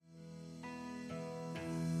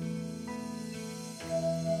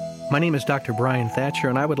My name is Dr. Brian Thatcher,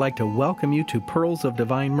 and I would like to welcome you to Pearls of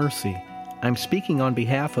Divine Mercy. I'm speaking on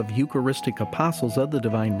behalf of Eucharistic Apostles of the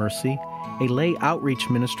Divine Mercy, a lay outreach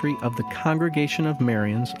ministry of the Congregation of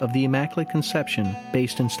Marians of the Immaculate Conception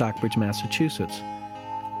based in Stockbridge, Massachusetts.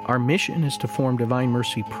 Our mission is to form Divine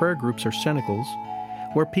Mercy prayer groups or cenacles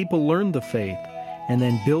where people learn the faith and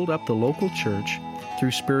then build up the local church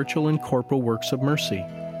through spiritual and corporal works of mercy,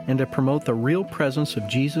 and to promote the real presence of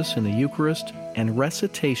Jesus in the Eucharist and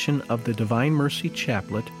recitation of the Divine Mercy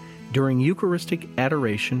Chaplet during Eucharistic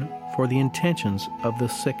adoration for the intentions of the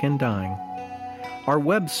sick and dying. Our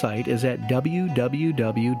website is at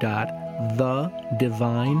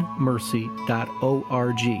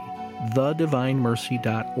www.thedivinemercy.org,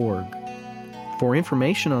 thedivinemercy.org. For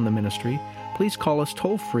information on the ministry, please call us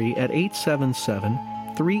toll-free at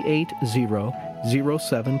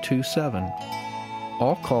 877-380-0727.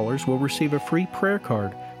 All callers will receive a free prayer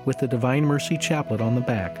card with the Divine Mercy Chaplet on the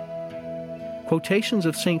back. Quotations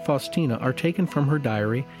of St. Faustina are taken from her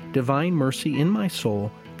diary, Divine Mercy in My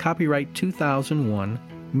Soul, copyright 2001,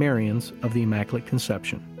 Marians of the Immaculate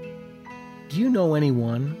Conception. Do you know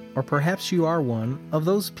anyone, or perhaps you are one, of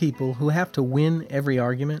those people who have to win every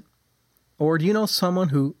argument? Or do you know someone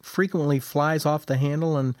who frequently flies off the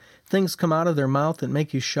handle and things come out of their mouth that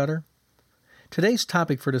make you shudder? Today's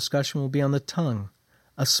topic for discussion will be on the tongue,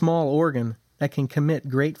 a small organ that can commit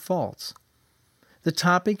great faults. The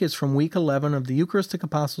topic is from week 11 of the Eucharistic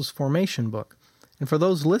Apostles Formation book, and for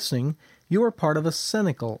those listening, you are part of a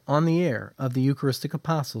cenacle on the air of the Eucharistic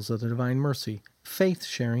Apostles of the Divine Mercy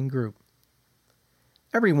faith-sharing group.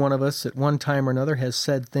 Every one of us at one time or another has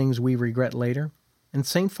said things we regret later, and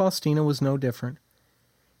St. Faustina was no different.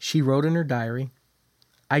 She wrote in her diary,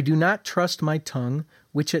 "I do not trust my tongue,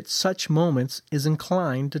 which at such moments is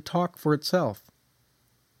inclined to talk for itself."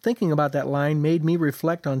 Thinking about that line made me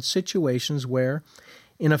reflect on situations where,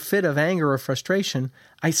 in a fit of anger or frustration,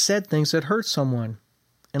 I said things that hurt someone.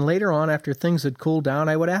 And later on, after things had cooled down,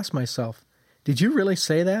 I would ask myself, did you really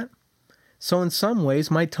say that? So in some ways,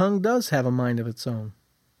 my tongue does have a mind of its own.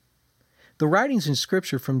 The writings in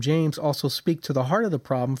Scripture from James also speak to the heart of the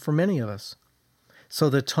problem for many of us. So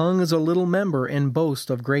the tongue is a little member and boast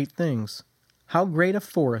of great things. How great a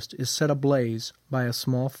forest is set ablaze by a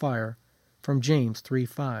small fire. From James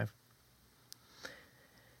 3:5.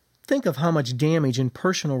 Think of how much damage in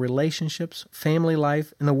personal relationships, family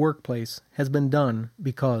life, and the workplace has been done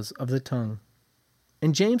because of the tongue.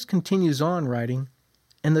 And James continues on writing,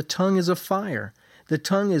 "And the tongue is a fire. The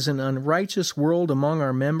tongue is an unrighteous world among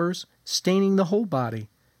our members, staining the whole body,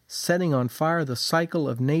 setting on fire the cycle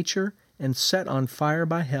of nature, and set on fire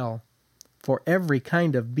by hell. For every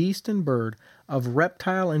kind of beast and bird, of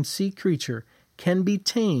reptile and sea creature, can be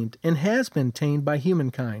tamed and has been tamed by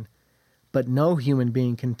humankind. But no human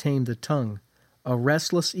being can tame the tongue, a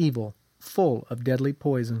restless evil, full of deadly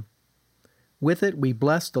poison. With it we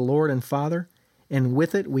bless the Lord and Father, and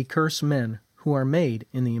with it we curse men who are made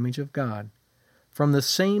in the image of God. From the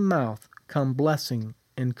same mouth come blessing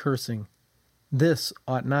and cursing. This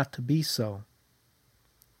ought not to be so."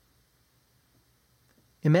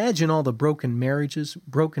 Imagine all the broken marriages,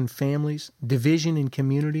 broken families, division in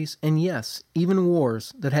communities, and yes, even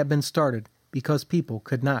wars that have been started because people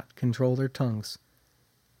could not control their tongues.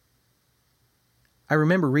 I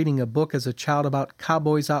remember reading a book as a child about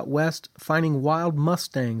cowboys out west finding wild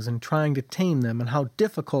mustangs and trying to tame them, and how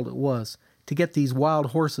difficult it was to get these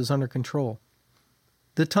wild horses under control.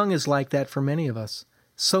 The tongue is like that for many of us,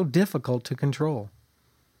 so difficult to control.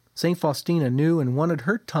 St. Faustina knew and wanted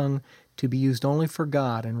her tongue to be used only for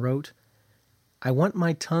God, and wrote, "I want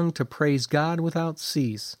my tongue to praise God without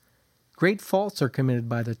cease. Great faults are committed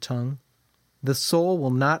by the tongue. The soul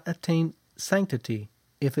will not attain sanctity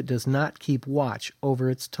if it does not keep watch over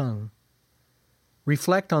its tongue."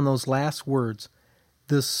 Reflect on those last words.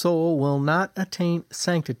 The soul will not attain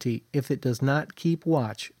sanctity if it does not keep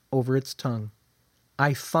watch over its tongue.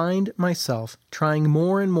 I find myself trying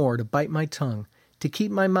more and more to bite my tongue, to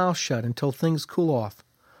keep my mouth shut until things cool off,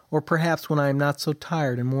 or perhaps when I am not so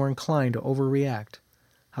tired and more inclined to overreact.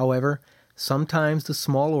 However, sometimes the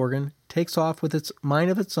small organ takes off with its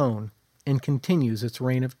mind of its own and continues its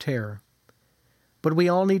reign of terror. But we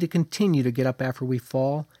all need to continue to get up after we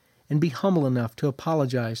fall and be humble enough to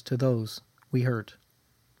apologize to those we hurt.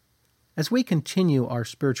 As we continue our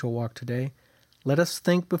spiritual walk today, let us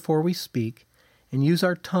think before we speak and use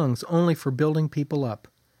our tongues only for building people up.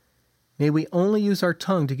 May we only use our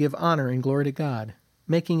tongue to give honor and glory to God,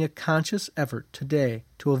 making a conscious effort today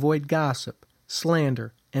to avoid gossip,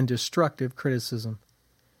 slander, and destructive criticism.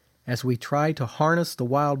 As we try to harness the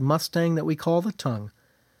wild mustang that we call the tongue,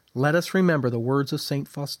 let us remember the words of St.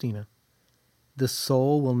 Faustina. The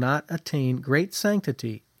soul will not attain great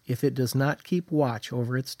sanctity if it does not keep watch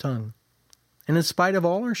over its tongue. And in spite of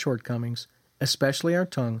all our shortcomings, especially our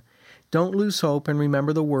tongue, don't lose hope and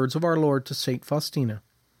remember the words of our Lord to St. Faustina.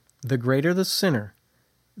 The greater the sinner,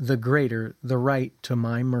 the greater the right to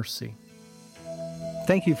my mercy.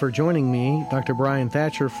 Thank you for joining me, Dr. Brian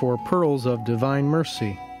Thatcher, for Pearls of Divine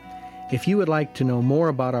Mercy. If you would like to know more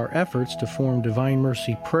about our efforts to form Divine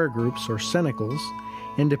Mercy prayer groups or cenacles,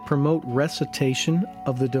 and to promote recitation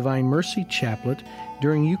of the Divine Mercy Chaplet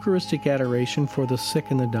during Eucharistic adoration for the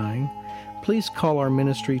sick and the dying, please call our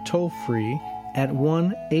ministry toll-free at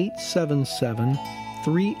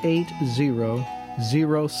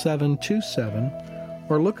 1-877-380-0727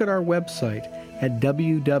 or look at our website at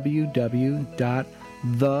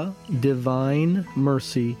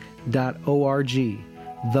www.thedivinemercy.org,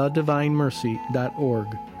 thedivinemercy.org.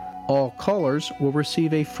 All callers will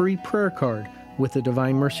receive a free prayer card with the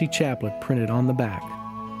Divine Mercy Chaplet printed on the back.